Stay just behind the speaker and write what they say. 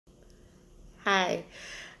Hi,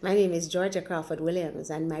 my name is Georgia Crawford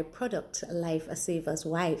Williams, and my product, LifeSavers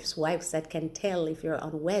Wipes, wipes that can tell if you're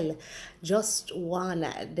unwell, just won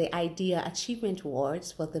the IDEA Achievement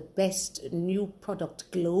Awards for the best new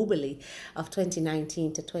product globally of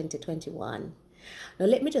 2019 to 2021. Now,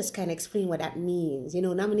 let me just kind of explain what that means.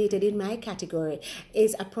 Nominated in my category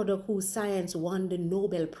is a product whose science won the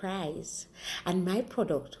Nobel Prize. And my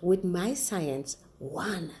product, with my science,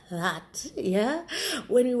 won that. Yeah?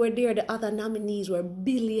 When we were there, the other nominees were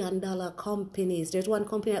billion-dollar companies. There's one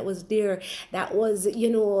company that was there that was,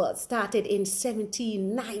 started in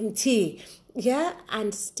 1790. Yeah,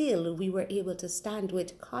 and still we were able to stand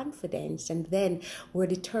with confidence, and then we're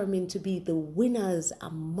determined to be the winners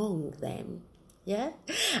among them. Yeah,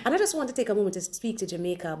 and I just want to take a moment to speak to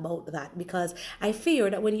Jamaica about that, because I fear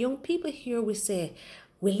that when young people hear we say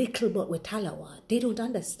we're little but we're talawa, they don't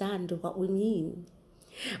understand what we mean.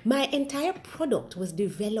 My entire product was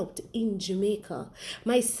developed in Jamaica.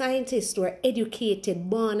 My scientists were educated,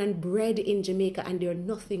 born and bred in Jamaica, and they're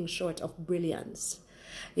nothing short of brilliance.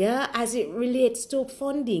 Yeah, as it relates to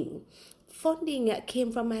funding. Funding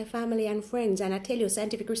came from my family and friends, and I tell you,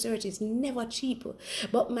 scientific research is never cheap.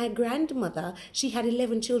 But my grandmother, she had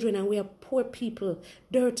 11 children, and we are poor people,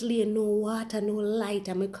 dirtily, and no water, no light,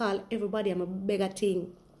 and we call everybody, I'm a beggar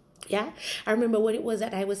thing. Yeah, I remember when it was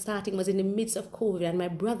that I was starting, was in the midst of COVID, and my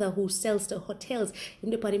brother who sells to hotels, him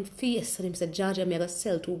look at him face, and him said, Georgia, me I go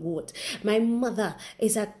sell to goat. My mother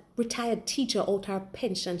is a retired teacher out her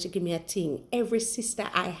pension, she give me a thing. Every sister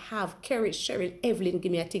I have, Kerry, Cheryl, Evelyn,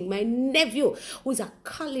 give me a thing. My nephew, who is a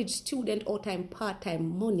college student out time,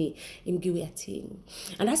 part-time money, him give me a thing.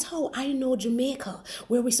 And that's how I know Jamaica,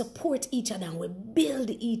 where we support each other and we build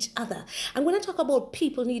each other. And when I talk about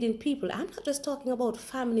people needing people, I'm not just talking about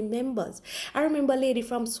family members. I remember a lady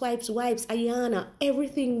from Swipes Wipes, Ayana,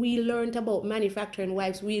 everything we learned about manufacturing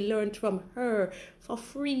wipes, we learned from her for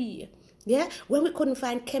free. Yeah, when we couldn't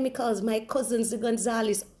find chemicals, my cousins, the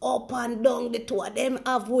Gonzales, up and down, the two of them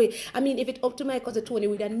halfway. I mean, if it up to my cousin Tony,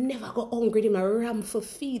 we'd have never got hungry, them a ram for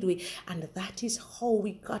feed we. And that is how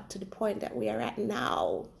we got to the point that we are at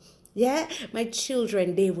now. Yeah, my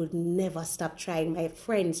children, they would never stop trying. My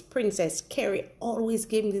friends, Princess, Kerry, always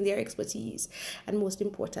gave me their expertise. And most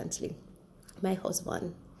importantly, my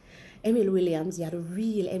husband, Int'l Williams, he had a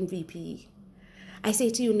real MVP. I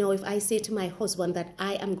say to you now, if I say to my husband that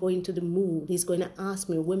I am going to the moon, he's going to ask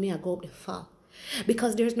me, when may I go up the far?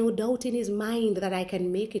 Because there's no doubt in his mind that I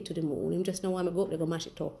can make it to the moon. Him just know I'm going to go up there, go mash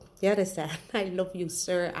it up. You understand? I love you,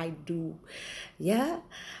 sir. I do. Yeah?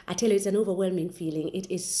 I tell you, it's an overwhelming feeling.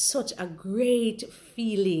 It is such a great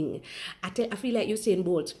feeling. I feel like Usain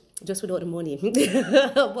Bolt, just without the money.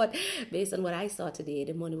 But based on what I saw today,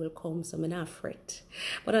 the money will come, so I'm not fret.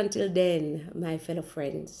 But until then, my fellow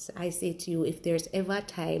friends, I say to you, if there's ever a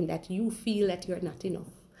time that you feel that you're not enough,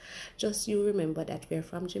 just you remember that we're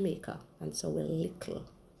from Jamaica, and so we're little,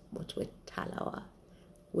 but with talawa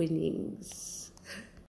winnings.